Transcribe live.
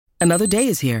Another day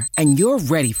is here, and you're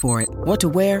ready for it. What to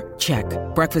wear? Check.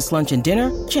 Breakfast, lunch, and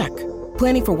dinner? Check.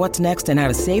 Planning for what's next and how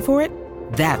to save for it?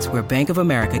 That's where Bank of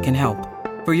America can help.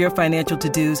 For your financial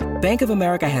to-dos, Bank of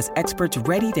America has experts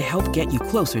ready to help get you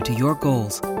closer to your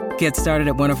goals. Get started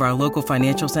at one of our local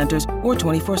financial centers or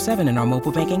 24/7 in our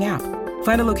mobile banking app.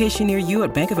 Find a location near you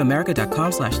at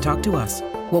bankofamerica.com/talktous.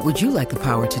 What would you like the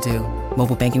power to do?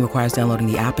 Mobile banking requires downloading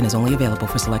the app and is only available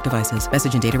for select devices.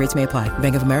 Message and data rates may apply.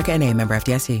 Bank of America N.A., member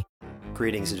FDIC.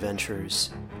 Greetings,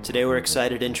 adventurers. Today we're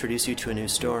excited to introduce you to a new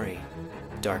story,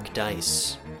 Dark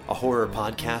Dice, a horror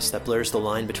podcast that blurs the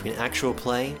line between actual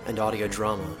play and audio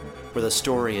drama, where the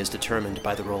story is determined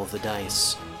by the roll of the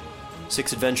dice.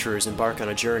 6 adventurers embark on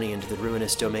a journey into the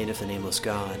ruinous domain of the Nameless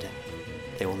God.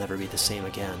 They will never be the same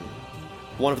again.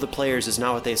 One of the players is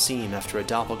not what they seem after a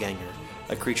doppelganger,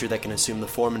 a creature that can assume the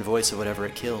form and voice of whatever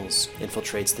it kills,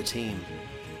 infiltrates the team.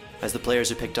 As the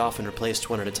players are picked off and replaced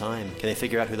one at a time, can they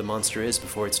figure out who the monster is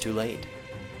before it's too late?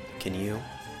 Can you?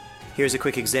 Here's a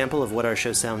quick example of what our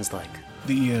show sounds like.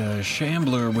 The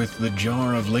shambler with the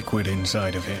jar of liquid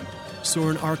inside of him.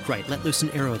 Soren Arkwright let loose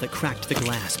an arrow that cracked the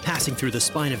glass, passing through the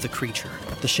spine of the creature.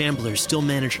 The shambler still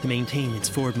managed to maintain its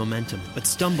forward momentum, but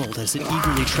stumbled as it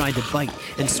eagerly tried to bite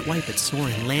and swipe at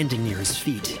Soren, landing near his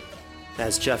feet.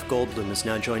 As Jeff Goldblum has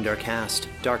now joined our cast,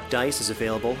 Dark Dice is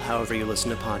available however you listen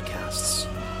to podcasts.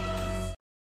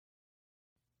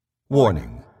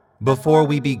 Warning. Before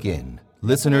we begin,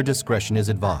 listener discretion is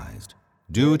advised,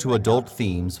 due to adult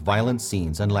themes, violent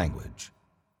scenes, and language.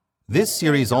 This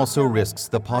series also risks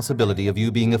the possibility of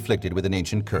you being afflicted with an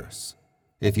ancient curse.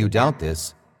 If you doubt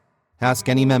this, ask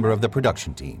any member of the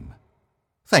production team.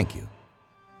 Thank you.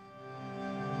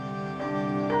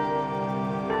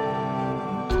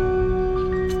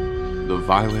 The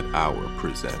Violet Hour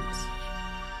presents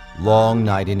Long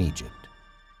Night in Egypt.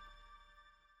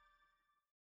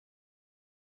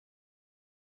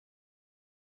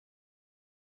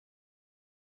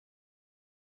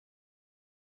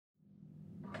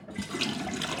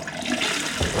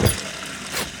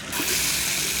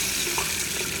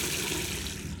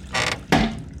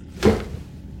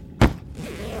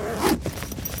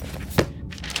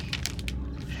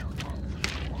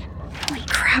 Holy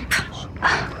crap.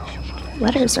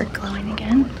 Letters are glowing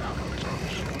again.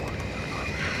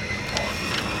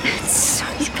 It's so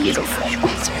beautiful.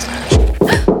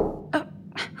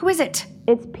 Who is it?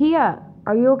 It's Pia.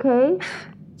 Are you okay?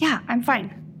 Yeah, I'm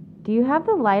fine. Do you have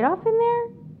the light off in there?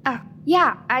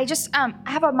 Yeah, I just, I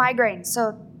have a migraine,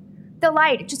 so the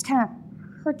light, it just kind of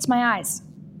hurts my eyes.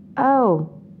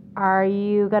 Oh, are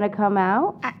you gonna come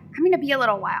out? I'm gonna be a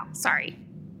little while, sorry.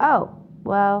 Oh,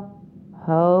 well,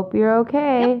 hope you're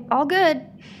okay. Yep, all good.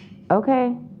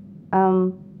 Okay.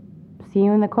 See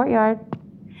you in the courtyard.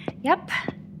 Yep.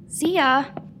 See ya.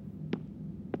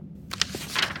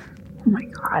 Oh my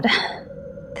god.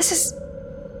 This is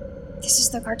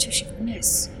the cartouche of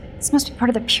Nis. This must be part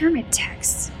of the pyramid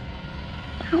text.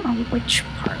 I don't know which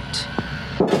part.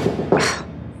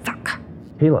 Fuck.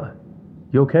 Kayla,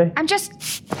 you okay? I'm just,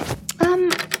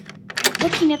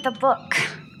 looking at the book.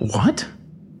 What?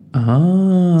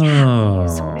 Oh.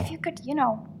 So if you could,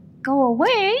 go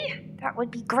away, that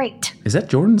would be great. Is that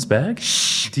Jordan's bag?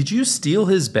 Shh. Did you steal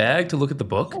his bag to look at the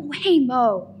book? Go away,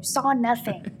 Mo. You saw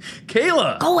nothing.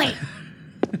 Kayla! Go away.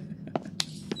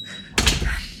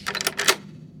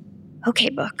 Okay,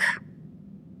 book.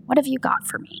 What have you got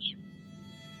for me?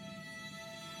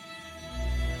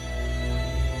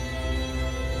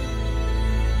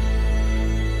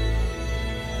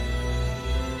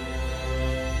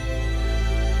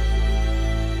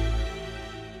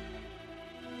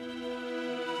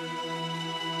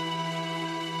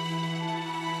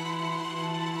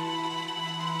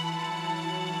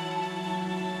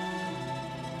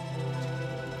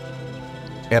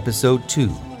 Episode 2,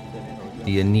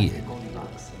 The Ennead.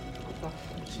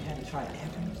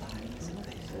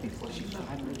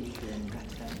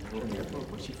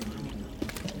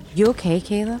 You okay,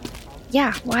 Kayla?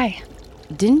 Yeah, why?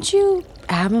 Didn't you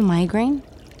have a migraine?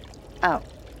 Oh,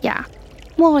 yeah.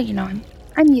 Well,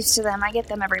 I'm used to them. I get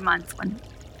them every month when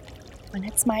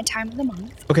it's my time of the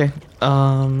month. Okay,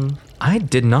 I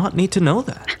did not need to know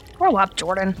that. Grow up,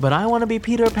 Jordan. But I want to be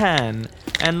Peter Pan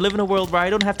and live in a world where I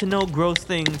don't have to know gross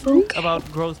things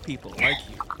about gross people like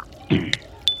you.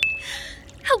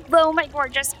 Hello, my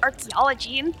gorgeous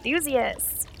archaeology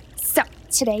enthusiasts. So,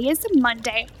 today is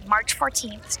Monday, March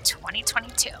 14th,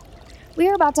 2022. We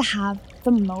are about to have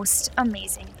the most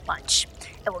amazing lunch.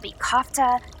 It will be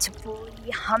kofta, tabbouleh,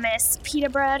 hummus, pita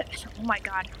bread. Oh my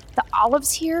god, the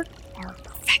olives here are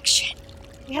perfection.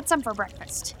 We had some for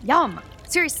breakfast. Yum.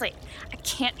 Seriously, I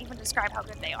can't even describe how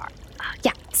good they are.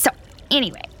 So,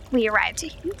 anyway, We arrived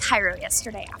in Cairo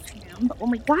yesterday afternoon, but when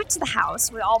we got to the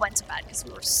house, we all went to bed because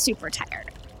we were super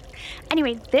tired.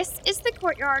 Anyway, this is the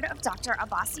courtyard of Dr.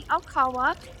 Abbasi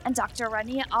Al-Kawa and Dr.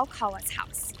 Rania Al-Kawa's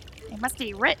house. They must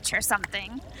be rich or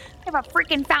something. They have a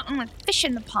freaking fountain with fish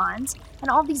in the pond, and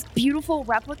all these beautiful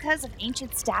replicas of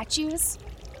ancient statues.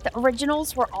 The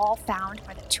originals were all found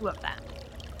by the two of them.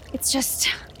 It's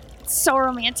so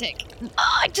romantic.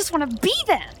 Oh, I just want to be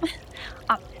them.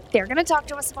 They're going to talk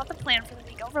to us about the plan for the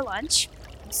week over lunch.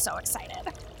 I'm so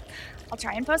excited. I'll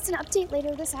try and post an update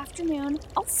later this afternoon.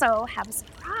 Also, have a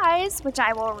surprise, which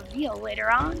I will reveal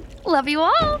later on. Love you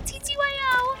all.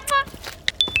 TTYL.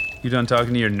 You done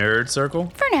talking to your nerd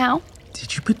circle? For now.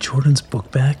 Did you put Jordan's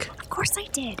book back? Of course I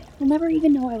did. You'll never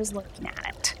even know I was looking at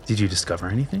it. Did you discover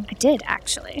anything? I did,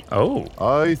 actually. Oh.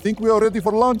 I think we are ready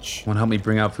for lunch. Want to help me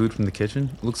bring out food from the kitchen?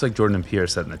 It looks like Jordan and Pierre are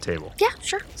setting the table. Yeah,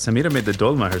 sure. Samira made the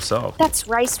dolma herself. That's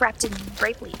rice wrapped in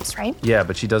grape leaves, right? Yeah,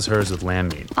 but she does hers with lamb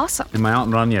meat. Awesome. And my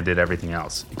Aunt Rania did everything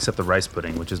else, except the rice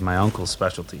pudding, which is my uncle's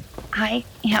specialty. I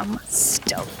am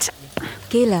stoked.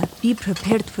 Kayla, be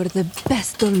prepared for the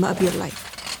best dolma of your life.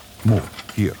 More,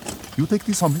 here. You take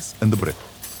the hummus and the bread.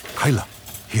 Kyla,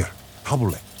 here,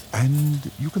 tabbouleh. And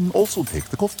you can also take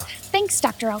the kofta. Thanks,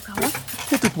 Dr. Alcala.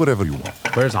 Put it wherever you want.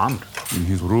 Where's Amr? In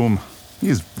his room. He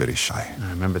is very shy. I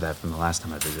remember that from the last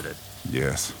time I visited.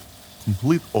 Yes.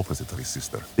 Complete opposite of his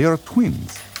sister. They are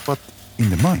twins, but in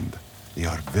the mind, they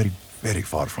are very, very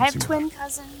far from I have similar. twin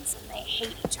cousins, and they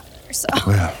hate each other, so...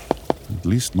 Well, at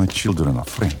least my children are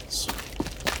friends.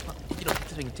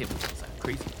 Sitting at tables is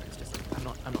crazy. It's just like, I'm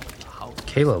not in the house.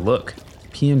 Kayla, look.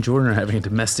 P and Jordan are having a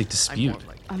domestic dispute.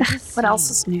 What else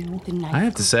is new? I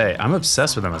have to say, I'm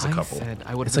obsessed with them as a couple.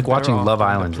 It's like watching Love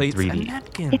Island in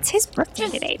 3D. It's his birthday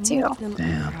today, too.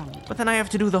 Damn. But then I have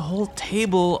to do the whole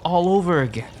table all over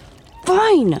again.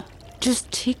 Fine.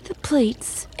 Just take the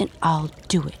plates and I'll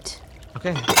do it.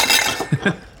 Okay.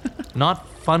 Not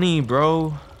funny,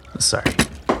 bro. Sorry.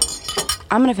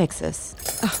 I'm gonna fix this.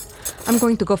 I'm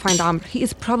going to go find Amr. He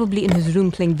is probably in his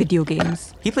room playing video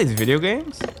games. He plays video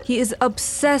games? He is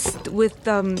obsessed with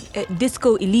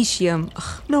Disco Elysium.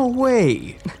 Ugh. No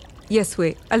way. Yes,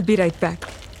 wait. I'll be right back.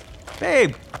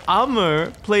 Babe, Amr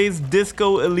plays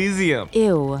Disco Elysium.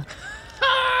 Ew.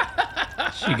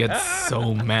 She gets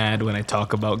so mad when I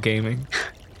talk about gaming.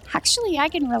 Actually, I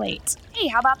can relate. Hey,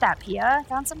 how about that, Pia? I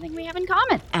found something we have in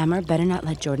common. Amr better not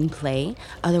let Jordan play,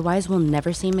 otherwise we'll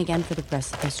never see him again for the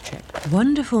rest of this trip.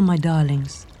 Wonderful, my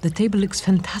darlings. The table looks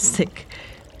fantastic.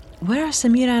 Where are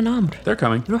Samira and Amr? They're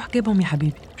coming. روح جيبهم يا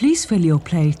حبيبي. Please fill your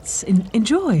plates.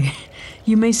 Enjoy.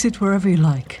 You may sit wherever you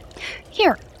like.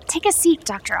 Here, take a seat,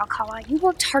 Dr. Alcala. You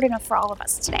worked hard enough for all of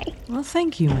us today. Well,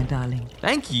 thank you, my darling.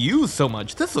 Thank you so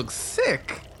much. This looks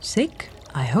sick. Sick?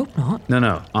 I hope not.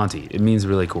 No, Auntie. It means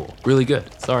really cool. Really good.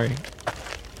 Sorry.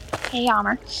 Hey,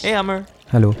 Amr. Hey, Amr.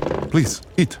 Hello. Please,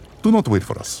 eat. Do not wait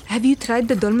for us. Have you tried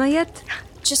the dolma yet?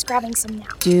 Just grabbing some now.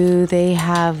 Do they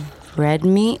have red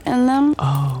meat in them?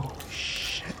 Oh,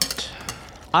 shit.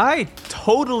 I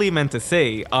totally meant to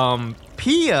say,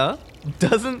 Pia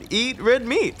doesn't eat red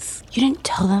meats. You didn't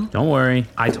tell them? Don't worry.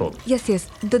 I told them. Yes.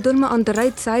 The dolma on the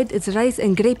right side is rice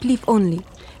and grape leaf only.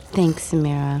 Thanks,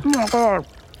 Samira. Oh my god.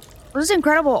 This is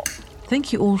incredible.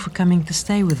 Thank you all for coming to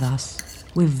stay with us.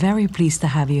 We're very pleased to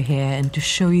have you here and to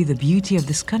show you the beauty of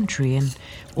this country and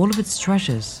all of its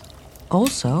treasures.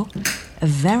 Also, a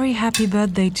very happy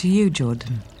birthday to you,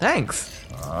 Jordan. Thanks.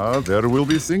 There will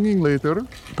be singing later.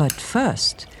 But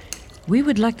first, we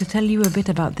would like to tell you a bit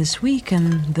about this week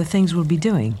and the things we'll be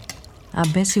doing.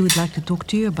 Bessie would like to talk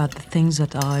to you about the things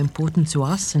that are important to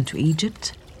us and to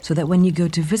Egypt, so that when you go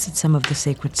to visit some of the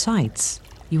sacred sites,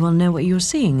 you will know what you're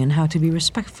seeing and how to be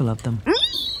respectful of them.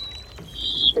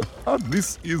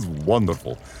 This is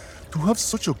wonderful. To have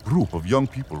such a group of young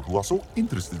people who are so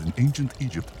interested in ancient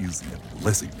Egypt is a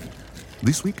blessing.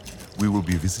 This week, we will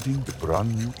be visiting the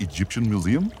brand new Egyptian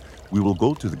Museum. We will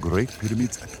go to the Great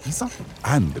Pyramids at Giza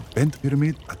and the Bent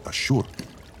Pyramid at Ashur.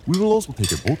 We will also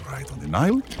take a boat ride on the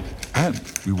Nile, and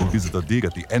we will visit a dig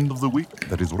at the end of the week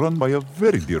that is run by a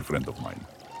very dear friend of mine.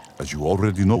 As you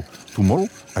already know, tomorrow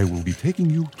I will be taking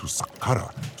you to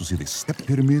Saqqara to see the Step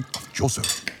Pyramid of Djoser,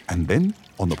 and then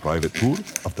on a private tour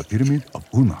of the Pyramid of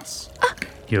Unas.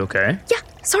 You okay? Yeah,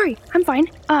 sorry. I'm fine.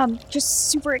 Just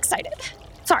super excited.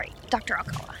 Sorry, Dr.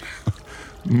 Alcala.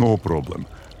 No problem.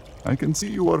 I can see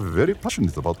you are very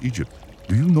passionate about Egypt.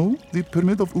 Do you know the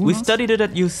Pyramid of Unas? We studied it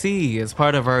at UC as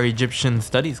part of our Egyptian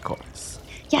studies course.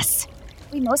 Yes.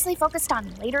 We mostly focused on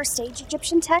later stage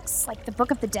Egyptian texts like the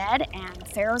Book of the Dead and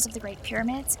Pharaohs of the Great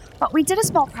Pyramids, but we did a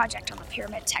small project on the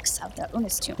pyramid texts of the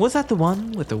Unas tomb. Was that the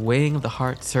one with the weighing of the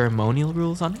heart ceremonial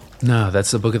rules on it? No,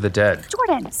 that's the Book of the Dead.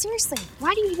 Jordan, seriously,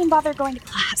 why do you even bother going to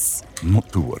class?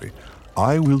 Not to worry.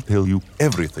 I will tell you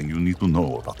everything you need to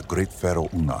know about the great pharaoh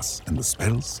Unas and the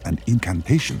spells and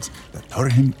incantations that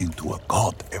turn him into a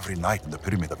god every night in the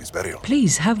pyramid of his burial.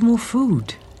 Please have more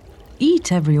food.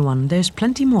 Eat, everyone. There's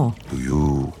plenty more. Do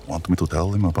you want me to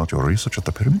tell him about your research at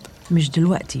the pyramid? مش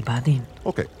دلوقتي بعدين.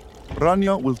 Okay.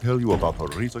 Rania will tell you about her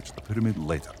research at the pyramid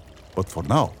later. But for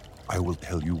now, I will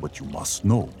tell you what you must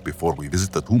know before we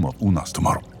visit the tomb of Unas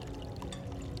tomorrow.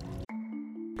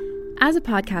 As a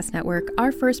podcast network,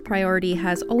 our first priority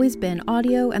has always been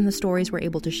audio and the stories we're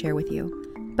able to share with you.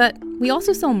 But we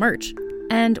also sell merch,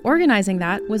 and organizing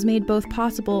that was made both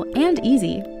possible and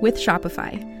easy with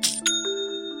Shopify.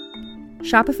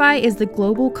 Shopify is the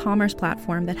global commerce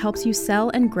platform that helps you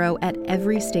sell and grow at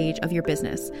every stage of your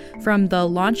business, from the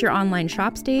launch your online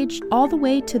shop stage all the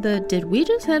way to the did we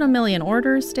just hit 1 million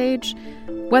orders stage.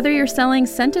 Whether you're selling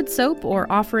scented soap or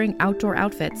offering outdoor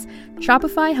outfits,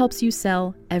 Shopify helps you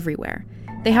sell everywhere.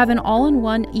 They have an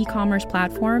all-in-one e-commerce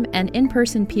platform and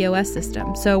in-person POS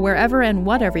system, so wherever and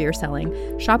whatever you're selling,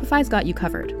 Shopify's got you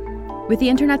covered. With the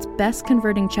internet's best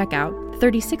converting checkout,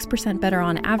 36% better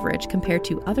on average compared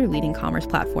to other leading commerce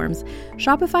platforms,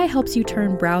 Shopify helps you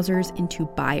turn browsers into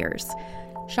buyers.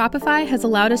 Shopify has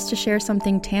allowed us to share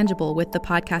something tangible with the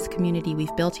podcast community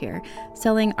we've built here,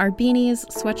 selling our beanies,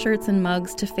 sweatshirts, and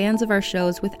mugs to fans of our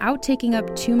shows without taking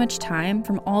up too much time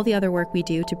from all the other work we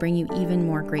do to bring you even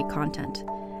more great content.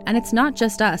 And it's not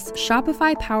just us.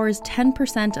 Shopify powers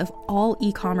 10% of all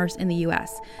e-commerce in the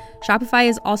US. Shopify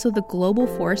is also the global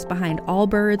force behind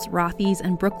Allbirds, Rothy's,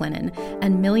 and Brooklinen,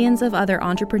 and millions of other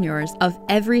entrepreneurs of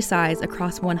every size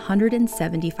across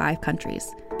 175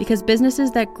 countries. Because businesses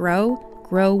that grow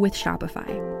with Shopify.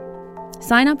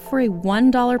 Sign up for a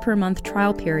 $1 per month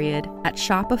trial period at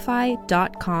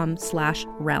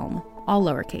shopify.com/realm, all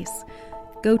lowercase.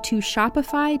 Go to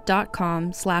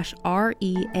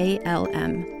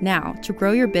shopify.com/REALM now to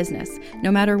grow your business,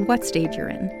 no matter what stage you're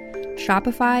in.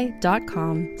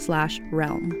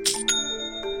 Shopify.com/realm.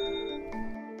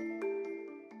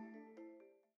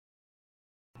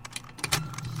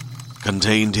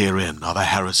 Contained herein are the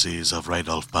heresies of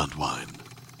Radolf Burntwine,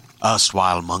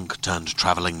 erstwhile monk turned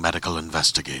traveling medical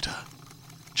investigator.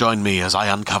 Join me as I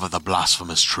uncover the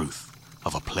blasphemous truth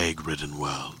of a plague-ridden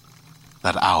world,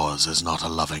 that ours is not a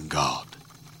loving God,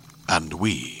 and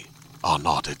we are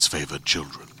not its favored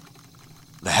children.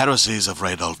 The heresies of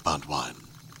Radolf Burntwine,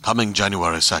 coming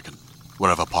January 2nd,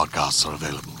 wherever podcasts are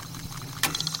available.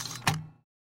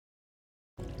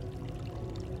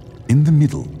 In the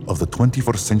middle of the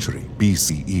 21st century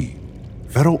BCE,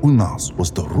 Pharaoh Unas was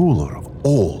the ruler of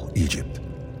all Egypt.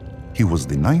 He was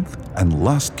the 9th and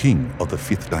last king of the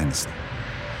 5th dynasty.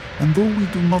 And though we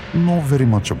do not know very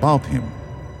much about him,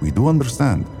 we do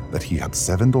understand that he had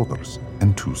 7 daughters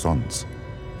and 2 sons.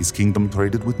 His kingdom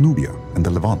traded with Nubia and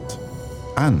the Levant.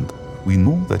 And we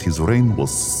know that his reign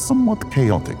was somewhat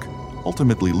chaotic,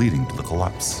 ultimately leading to the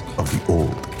collapse of the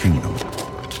old kingdom.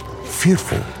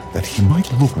 Fearful that he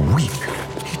might look weak,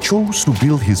 he chose to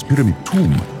build his pyramid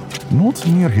tomb not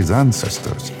near his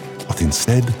ancestors, but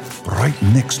instead right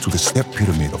next to the step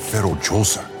pyramid of Pharaoh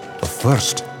Djoser, the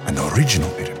first and original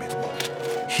pyramid.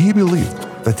 He believed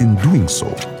that in doing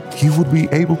so, he would be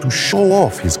able to show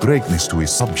off his greatness to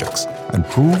his subjects and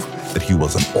prove that he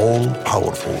was an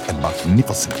all-powerful and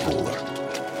magnificent ruler.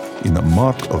 In a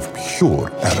mark of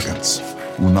pure arrogance,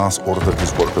 Unas ordered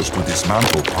his workers to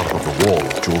dismantle part of the wall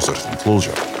of Djoser's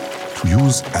enclosure to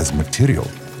use as material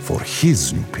for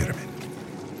his new pyramid.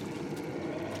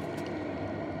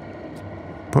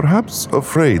 Perhaps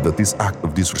afraid that this act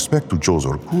of disrespect to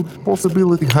Djoser could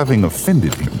possibly having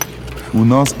offended him,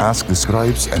 Unas asked the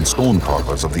scribes and stone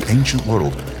carvers of the ancient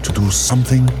world to do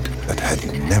something that had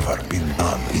never been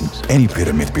done in any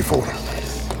pyramid before.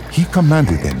 He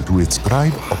commanded them to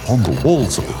inscribe upon the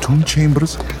walls of the tomb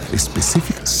chambers a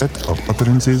specific set of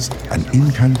utterances and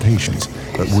incantations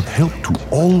that would help to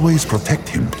always protect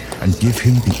him and give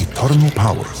him the eternal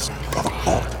powers of a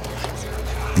god.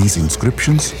 These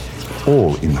inscriptions,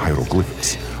 all in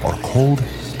hieroglyphics, are called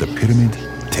the pyramid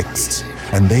texts,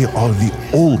 and they are the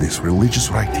oldest religious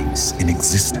writings in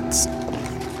existence.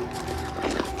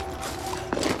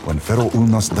 When Pharaoh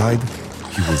Unas died,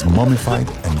 he was mummified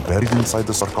and buried inside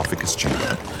the sarcophagus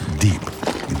chamber, deep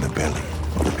in the belly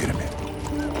of the pyramid.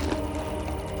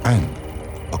 And,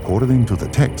 according to the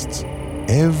texts,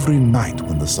 every night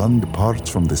when the sun departs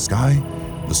from the sky,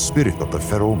 the spirit of the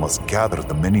pharaoh must gather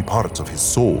the many parts of his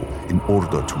soul in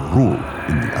order to rule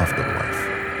in the afterlife.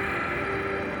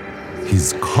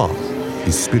 His Ka,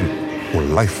 his spirit or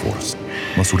life force,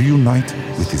 must reunite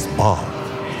with his Ba,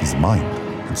 his mind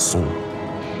and soul.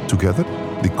 Together,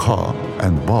 the Ka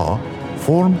and Ba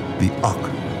form the Ak,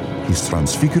 his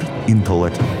transfigured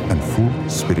intellect and full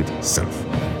spirit self.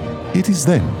 It is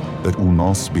then that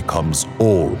Unas becomes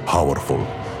all-powerful,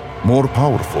 more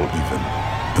powerful even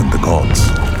than the gods.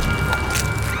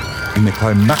 In a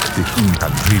climactic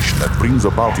incantation that brings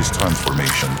about his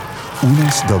transformation,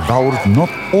 Unas devoured not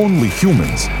only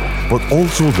humans, but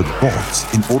also the gods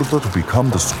in order to become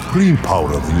the supreme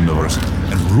power of the universe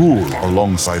and rule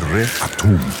alongside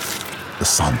Re-Atum, the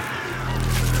sun.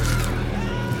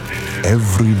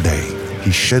 Every day,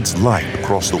 he sheds light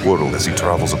across the world as he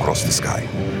travels across the sky.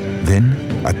 Then,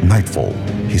 at nightfall,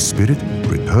 his spirit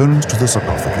returns to the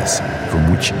sarcophagus,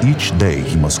 from which each day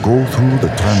he must go through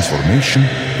the transformation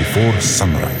before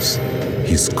sunrise.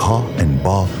 His Ka and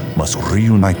Ba must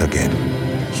reunite again.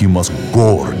 He must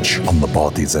gorge on the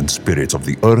bodies and spirits of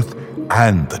the earth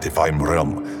and the divine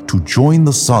realm to join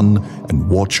the sun and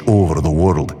watch over the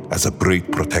world as a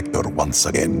great protector once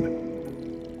again.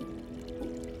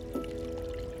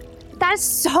 That's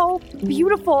so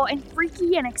beautiful and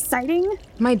freaky and exciting.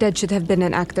 My dad should have been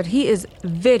an actor. He is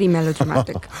very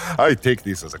melodramatic. I take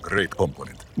this as a great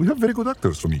compliment. We have very good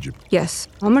actors from Egypt. Yes,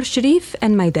 Omar Sharif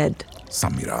and my dad.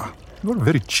 Samira, you are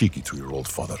very cheeky to your old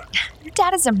father. Your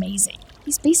dad is amazing.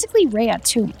 He's basically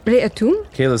Re-Atum. Re-Atum?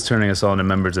 Kayla's turning us all into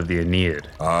members of the Ennead.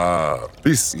 Ah,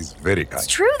 this is very kind. It's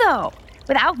true, though.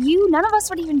 Without you, none of us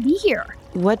would even be here.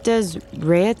 What does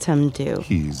Re-Atum do?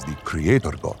 He is the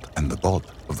creator god and the god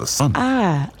of the sun.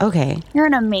 Ah, okay. You're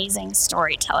an amazing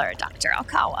storyteller, Dr.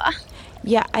 Alkawa.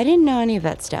 Yeah, I didn't know any of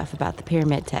that stuff about the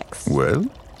pyramid text. Well,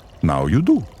 now you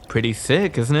do. Pretty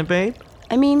sick, isn't it, babe?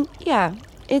 I mean, yeah,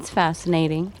 it's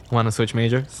fascinating. Want to switch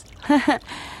majors?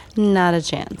 Not a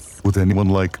chance. Would anyone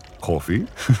like coffee?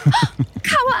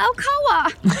 Kawa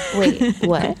Alkawa! Wait,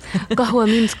 what? Kahwa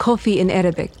means coffee in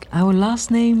Arabic. Our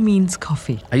last name means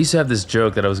coffee. I used to have this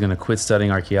joke that I was going to quit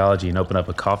studying archaeology and open up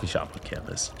a coffee shop on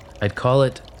campus. I'd call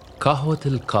it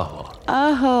Kahwatul Kahwa.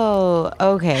 Oh,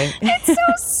 okay. It's so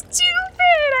stupid!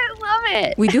 I love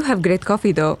it! We do have great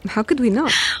coffee, though. How could we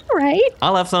not? Right?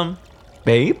 I'll have some.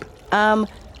 Babe?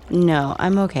 No,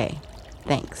 I'm okay.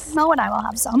 Thanks. Mo and I will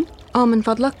have some. Min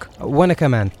fadlak. Wanna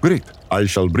come in? Great. I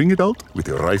shall bring it out with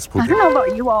a rice I pudding. don't know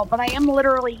about you all, but I am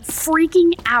literally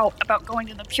freaking out about going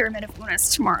to the Pyramid of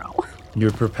Unas tomorrow.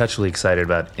 You're perpetually excited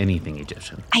about anything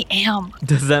Egyptian. I am.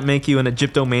 Does that make you an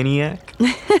Egyptomaniac?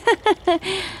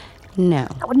 No.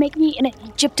 That would make me an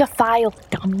Egyptophile,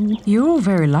 dummy. You're all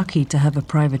very lucky to have a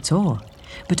private tour.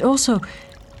 But also,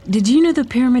 did you know the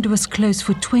pyramid was closed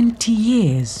for 20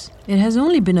 years? It has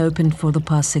only been opened for the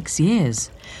past 6 years,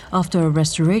 after a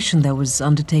restoration that was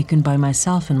undertaken by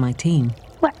myself and my team.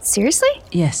 What, seriously?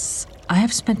 Yes, I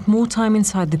have spent more time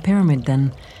inside the pyramid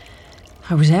than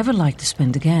I would ever like to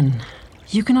spend again.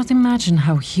 You cannot imagine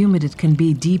how humid it can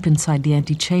be deep inside the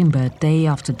antechamber day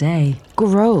after day.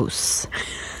 Gross.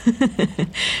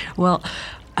 Well,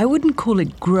 I wouldn't call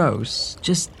it gross,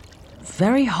 just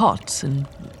very hot and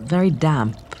very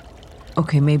damp.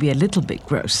 Okay, maybe a little bit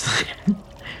gross.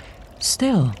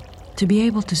 Still, to be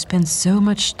able to spend so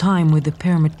much time with the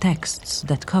pyramid texts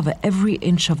that cover every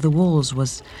inch of the walls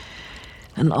was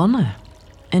an honor.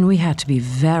 And we had to be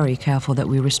very careful that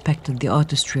we respected the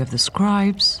artistry of the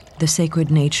scribes, the sacred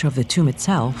nature of the tomb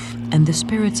itself, and the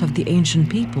spirits of the ancient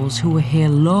peoples who were here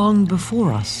long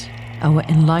before us, our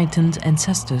enlightened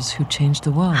ancestors who changed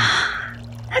the world.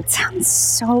 That sounds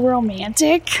so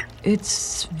romantic.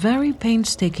 It's very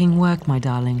painstaking work, my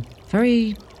darling.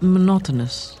 Very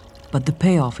monotonous. But the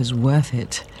payoff is worth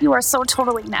it. You are so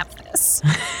totally Memphis.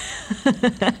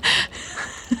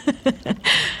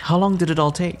 How long did it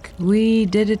all take? We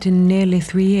did it in nearly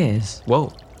 3 years.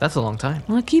 Whoa, that's a long time.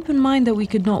 Well, keep in mind that we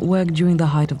could not work during the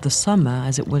height of the summer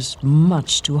as it was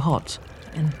much too hot.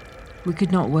 And we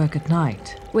could not work at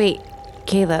night. Wait,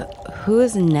 Kayla, who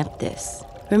is Nephthys?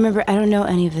 Remember, I don't know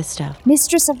any of this stuff.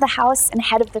 Mistress of the house and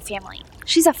head of the family.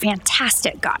 She's a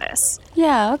fantastic goddess.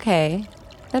 Yeah, okay.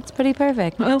 That's pretty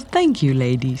perfect. Well, thank you,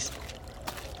 ladies.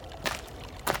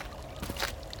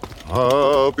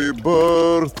 Happy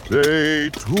birthday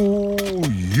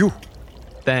to you.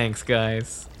 Thanks,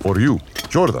 guys. For you,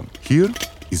 Jordan, here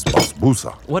is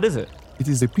basbousa. What is it? It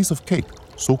is a piece of cake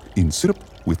soaked in syrup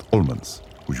with almonds.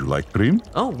 Would you like cream?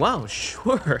 Oh, wow,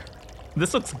 sure.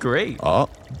 This looks great.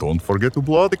 Don't forget to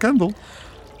blow out the candle.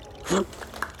 For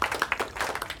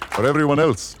everyone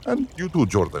else, and you too,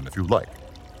 Jordan, if you like.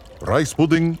 Rice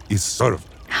pudding is served.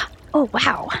 Oh,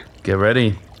 wow. Get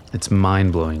ready. It's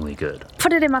mind-blowingly good.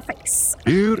 Put it in my face.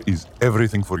 Here is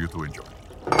everything for you to enjoy.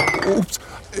 Oops,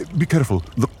 be careful.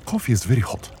 The coffee is very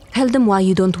hot. Tell them why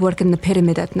you don't work in the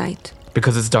pyramid at night.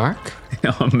 Because it's dark?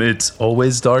 It's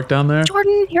always dark down there?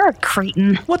 Jordan, you're a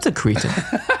cretin. What's a cretin?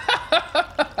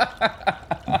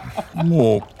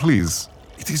 Oh, please.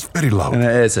 It is very loud.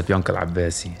 أنا آسف يا Uncle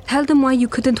Abbasi. Tell them why you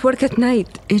couldn't work at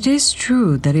night. It is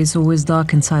true that it's always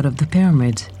dark inside of the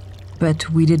pyramid, but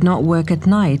we did not work at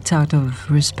night out of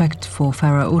respect for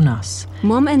Pharaoh Unas.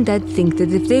 Mom and Dad think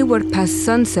that if they work past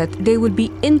sunset, they will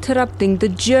be interrupting the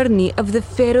journey of the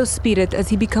Pharaoh spirit as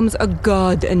he becomes a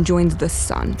god and joins the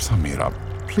sun. Samira,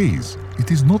 please.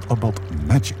 It is not about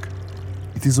magic.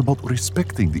 It is about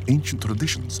respecting the ancient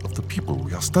traditions of the people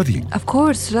we are studying. Of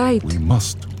course, right. We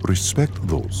must respect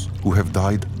those who have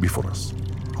died before us,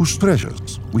 whose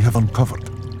treasures we have uncovered.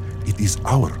 It is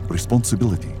our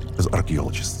responsibility as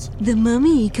archaeologists. The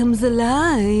mummy comes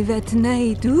alive at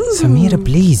night. Ooh. Samira,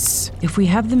 please. If we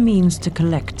have the means to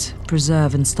collect,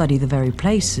 preserve, and study the very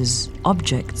places,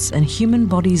 objects, and human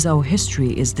bodies our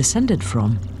history is descended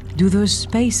from, do those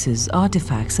spaces,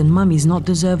 artifacts, and mummies not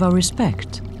deserve our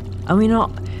respect? Are we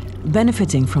not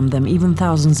benefiting from them even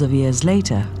thousands of years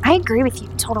later? I agree with you,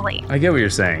 totally. I get what you're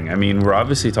saying. I mean, we're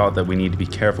obviously taught that we need to be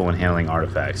careful when handling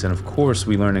artifacts, and of course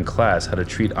we learn in class how to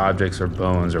treat objects or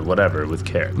bones or whatever with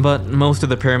care. But most of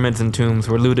the pyramids and tombs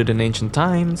were looted in ancient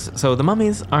times, so the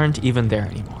mummies aren't even there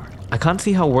anymore. I can't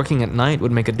see how working at night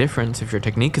would make a difference if your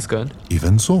technique is good.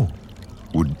 Even so,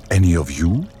 would any of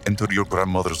you enter your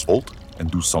grandmother's vault and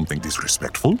do something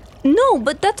disrespectful? No,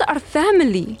 but that's our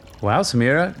family. Wow,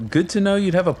 Samira, good to know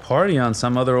you'd have a party on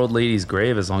some other old lady's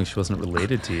grave as long as she wasn't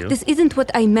related to you. This isn't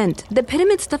what I meant. The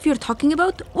pyramid stuff you're talking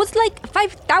about was like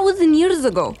 5,000 years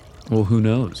ago. Well, who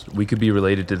knows? We could be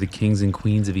related to the kings and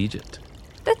queens of Egypt.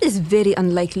 That is very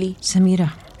unlikely.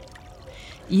 Samira,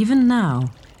 even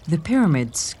now, the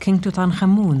pyramids, King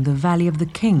Tutankhamun, the Valley of the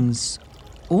Kings,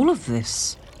 all of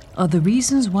this are the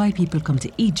reasons why people come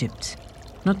to Egypt.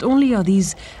 Not only are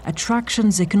these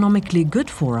attractions economically good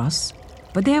for us,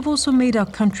 but they have also made our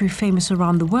country famous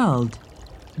around the world.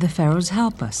 The pharaohs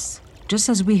help us, just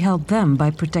as we help them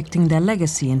by protecting their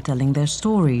legacy and telling their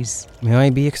stories. May I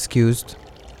be excused?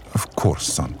 Of course,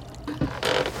 son.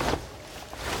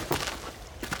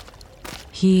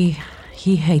 He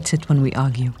hates it when we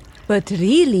argue. But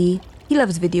really, he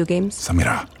loves video games.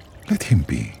 Samira, let him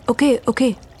be.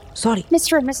 Okay. Sorry.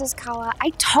 Mr. and Mrs. Kala, I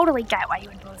totally get why you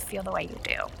would both feel the way you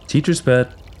do. Teacher's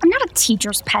pet. I'm not a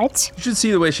teacher's pet. You should see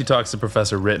the way she talks to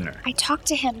Professor Rittner. I talk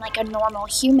to him like a normal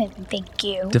human, thank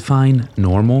you. Define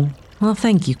normal? Well,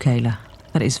 thank you, Kayla.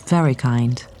 That is very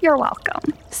kind. You're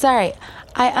welcome. Sorry,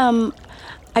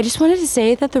 I just wanted to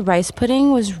say that the rice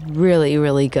pudding was really,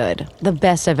 really good. The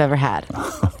best I've ever had.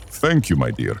 Thank you,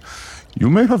 my dear. You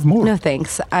may have more. No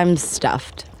thanks, I'm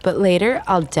stuffed. But later,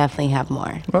 I'll definitely have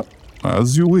more. Well,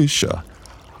 as you wish.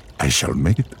 I shall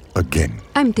make it again.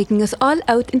 I'm taking us all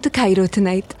out into Cairo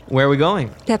tonight. Where are we going?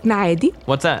 Tap Maadi.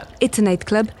 What's that? It's a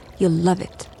nightclub. You'll love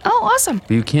it. Oh, awesome. But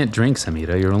you can't drink,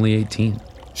 Samira. You're only 18.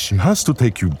 She has to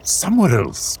take you somewhere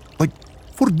else. Like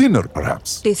for dinner,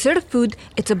 perhaps. They serve food.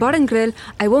 It's a bar and grill.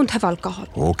 I won't have alcohol.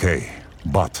 Okay,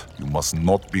 but you must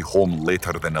not be home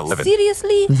later than 11.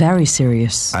 Seriously? Very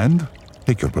serious. And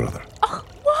take your brother. Oh,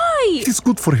 why? It is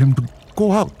good for him to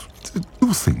go out, to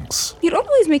do things. You're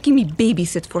always making me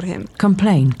babysit for him.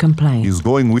 Complain. He's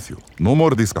going with you. No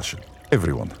more discussion.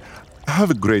 Everyone, have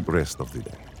a great rest of the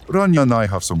day. Rania and I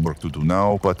have some work to do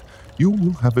now, but you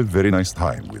will have a very nice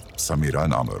time with Samira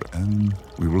and Amr, and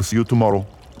we will see you tomorrow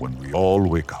when we all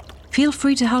wake up. Feel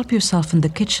free to help yourself in the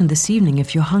kitchen this evening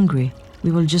if you're hungry.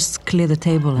 We will just clear the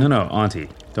table. No, Auntie.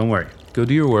 Don't worry. Go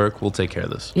do your work. We'll take care of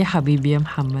this. Ya habibi ya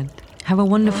Muhammad. Have a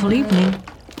wonderful evening.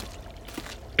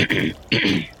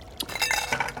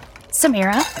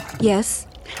 Samira? Yes?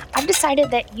 I've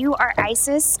decided that you are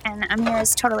Isis and Amir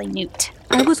is totally Newt.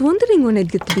 I was wondering when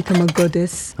I'd get to become a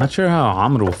goddess. Not sure how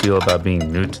Ahmed will feel about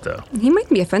being Newt, though. He might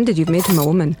be offended you've made him a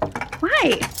woman.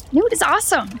 Why? Newt is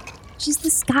awesome. She's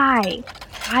the sky.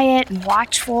 Quiet and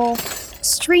watchful,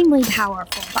 extremely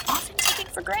powerful, but often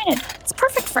taken for granted. It's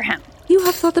perfect for him. You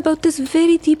have thought about this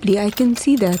very deeply, I can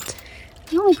see that.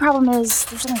 The only problem is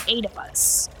there's only 8 of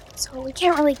us, so we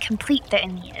can't really complete the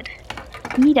Ennead.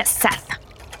 We need a Seth.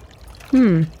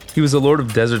 He was the lord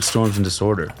of desert storms and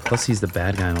disorder. Plus, he's the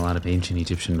bad guy in a lot of ancient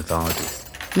Egyptian mythology.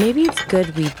 Maybe it's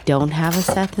good we don't have a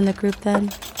Seth in the group then?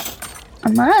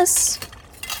 Unless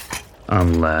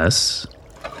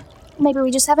maybe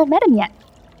we just haven't met him yet.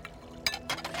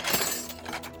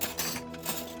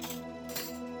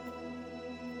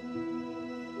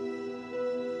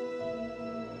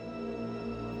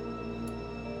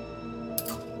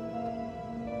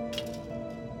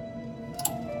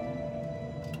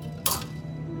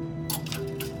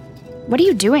 What are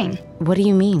you doing? What do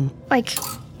you mean? Like,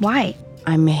 why?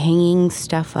 I'm hanging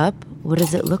stuff up. What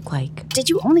does it look like? Did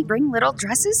you only bring little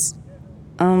dresses?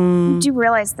 You do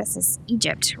realize this is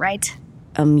Egypt, right?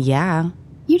 Yeah.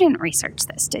 You didn't research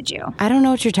this, did you? I don't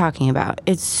know what you're talking about.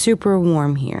 It's super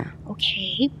warm here.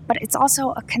 Okay, but it's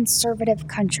also a conservative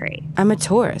country. I'm a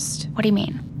tourist. What do you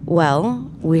mean? Well,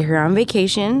 we're here on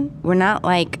vacation. We're not,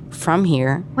 from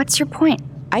here. What's your point?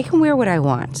 I can wear what I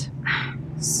want.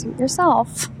 Suit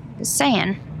yourself. Just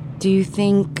saying. Do you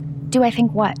think... Do I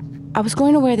think what? I was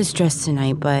going to wear this dress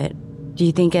tonight, but do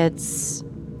you think it's,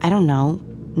 I don't know,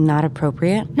 not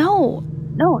appropriate? No,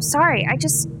 sorry.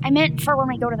 I meant for when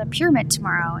we go to the pyramid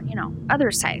tomorrow and,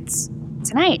 other sites.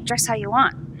 Tonight, dress how you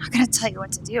want. I'm not gonna tell you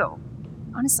what to do.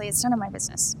 Honestly, it's none of my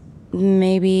business.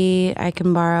 Maybe I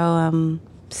can borrow,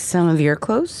 some of your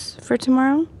clothes for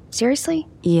tomorrow? Seriously?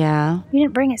 Yeah. You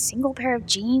didn't bring a single pair of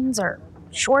jeans or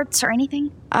shorts or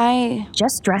anything?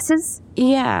 Just dresses?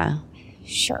 Yeah.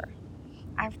 Sure.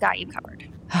 I've got you covered.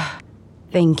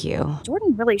 Thank you.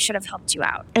 Jordan really should have helped you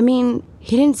out. I mean,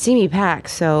 he didn't see me pack,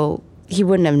 so he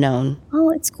wouldn't have known.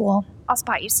 Well, it's cool. I'll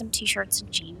spot you some t-shirts and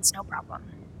jeans, no problem.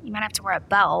 You might have to wear a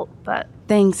belt, but...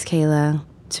 Thanks, Kayla.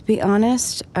 To be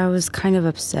honest, I was kind of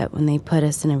upset when they put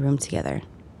us in a room together.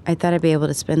 I thought I'd be able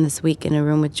to spend this week in a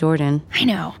room with Jordan. I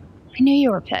know. I knew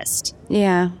you were pissed.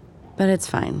 Yeah, but it's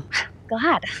fine.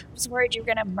 Glad. I was worried you were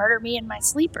gonna murder me in my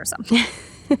sleep or something.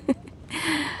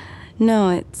 No,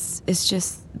 it's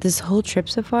just this whole trip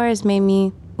so far has made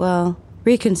me,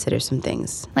 reconsider some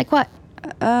things. Like what?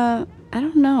 I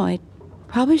don't know. I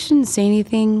probably shouldn't say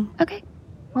anything. Okay.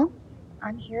 Well,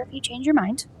 I'm here if you change your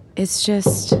mind. It's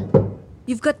just...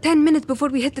 You've got 10 minutes before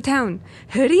we hit the town.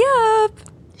 Hurry up!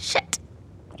 Shit.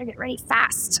 Better get ready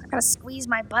fast. I've gotta squeeze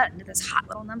my butt into this hot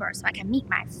little number so I can meet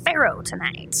my pharaoh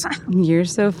tonight. You're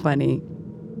so funny.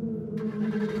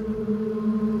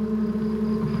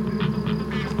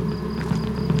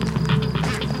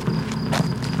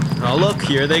 Oh, look,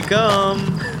 here they come.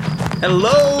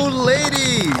 Hello,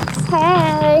 ladies.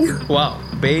 Hey. Wow,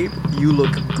 babe, you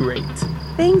look great.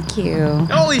 Thank you.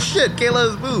 Holy shit,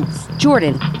 Kayla has boobs.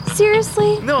 Jordan,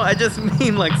 seriously? No, I just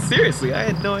mean, seriously, I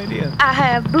had no idea. I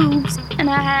have boobs and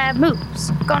I have moves.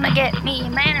 Gonna get me a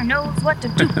man who knows what to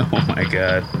do. Oh my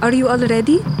god. Are you all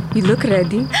ready? You look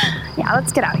ready. Yeah,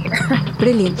 let's get out of here.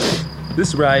 Brilliant.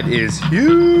 This ride is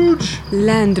huge.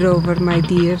 Land Rover, my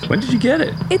dear. When did you get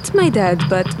it? It's my dad,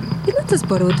 but he lets us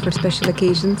borrow it for special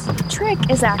occasions. The trick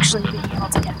is actually being able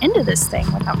to get into this thing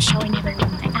without showing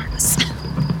everyone my ass.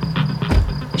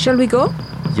 Shall we go?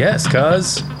 Yes,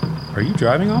 cuz. Are you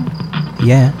driving home?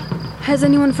 Yeah. Has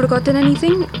anyone forgotten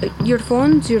anything? Your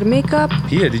phones, your makeup?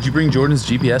 Pia, did you bring Jordan's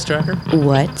GPS tracker?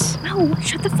 What? No,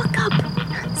 shut the fuck up.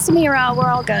 Samira, we're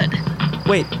all good.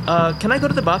 Wait, can I go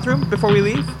to the bathroom before we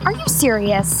leave? Are you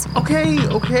serious?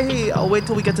 Okay, I'll wait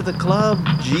till we get to the club.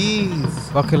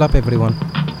 Jeez. Buckle up, everyone.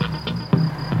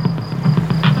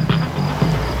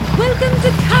 Welcome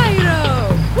to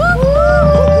Cairo!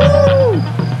 Woo!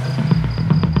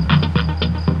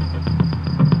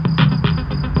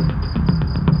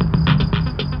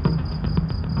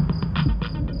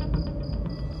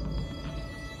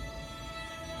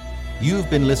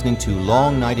 You've been listening to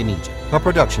Long Night in Egypt, a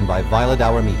production by Violet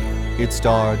Hour Media. It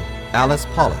starred Alice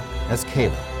Pollock as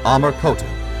Kayla, Amr Kotub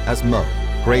as Mo,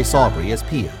 Grace Aubrey as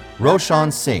Pia,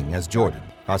 Roshan Singh as Jordan,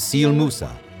 Asil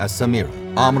Musa as Samira,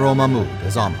 Amro Mahmood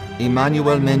as Amr,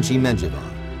 Emmanuel Menji Menjivar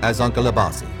as Uncle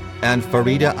Abasi, and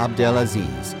Farida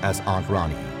Abdelaziz as Aunt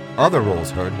Rani. Other roles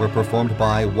heard were performed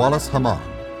by Wallace Hammam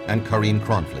and Kareem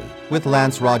Cronfley, with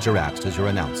Lance Roger Axt as your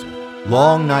announcer.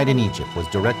 Long Night in Egypt was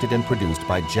directed and produced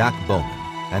by Jack Bowman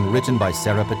and written by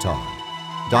Sarah Petard.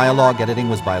 Dialogue editing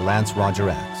was by Lance Roger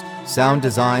Axt. Sound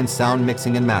design, sound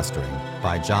mixing, and mastering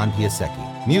by John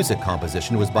Piasecki. Music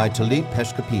composition was by Talib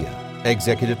Peshkapia.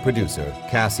 Executive producer,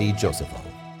 Cassie Josepho.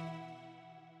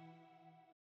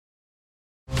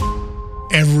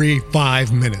 Every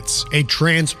 5 minutes, a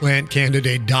transplant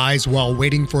candidate dies while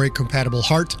waiting for a compatible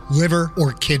heart, liver,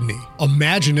 or kidney.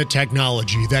 Imagine a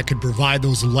technology that could provide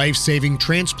those life-saving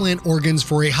transplant organs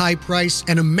for a high price,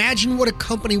 and imagine what a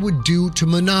company would do to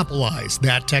monopolize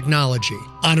that technology.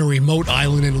 On a remote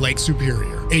island in Lake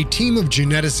Superior, a team of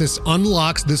geneticists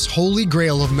unlocks this holy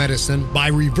grail of medicine by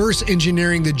reverse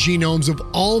engineering the genomes of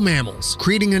all mammals,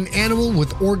 creating an animal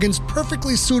with organs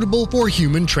perfectly suitable for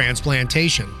human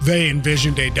transplantation. They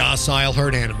envisioned a docile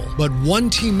herd animal, but one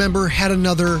team member had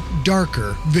another,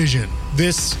 darker vision.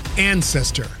 This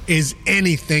ancestor is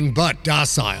anything but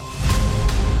docile.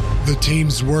 The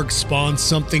team's work spawned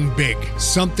something big,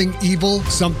 something evil,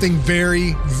 something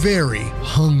very, very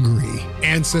hungry.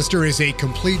 Ancestor is a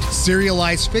complete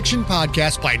serialized fiction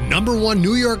podcast by #1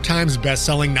 New York Times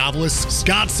bestselling novelist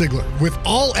Scott Sigler, with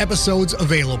all episodes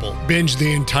available. Binge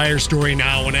the entire story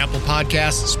now on Apple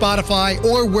Podcasts, Spotify,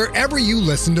 or wherever you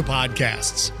listen to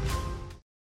podcasts.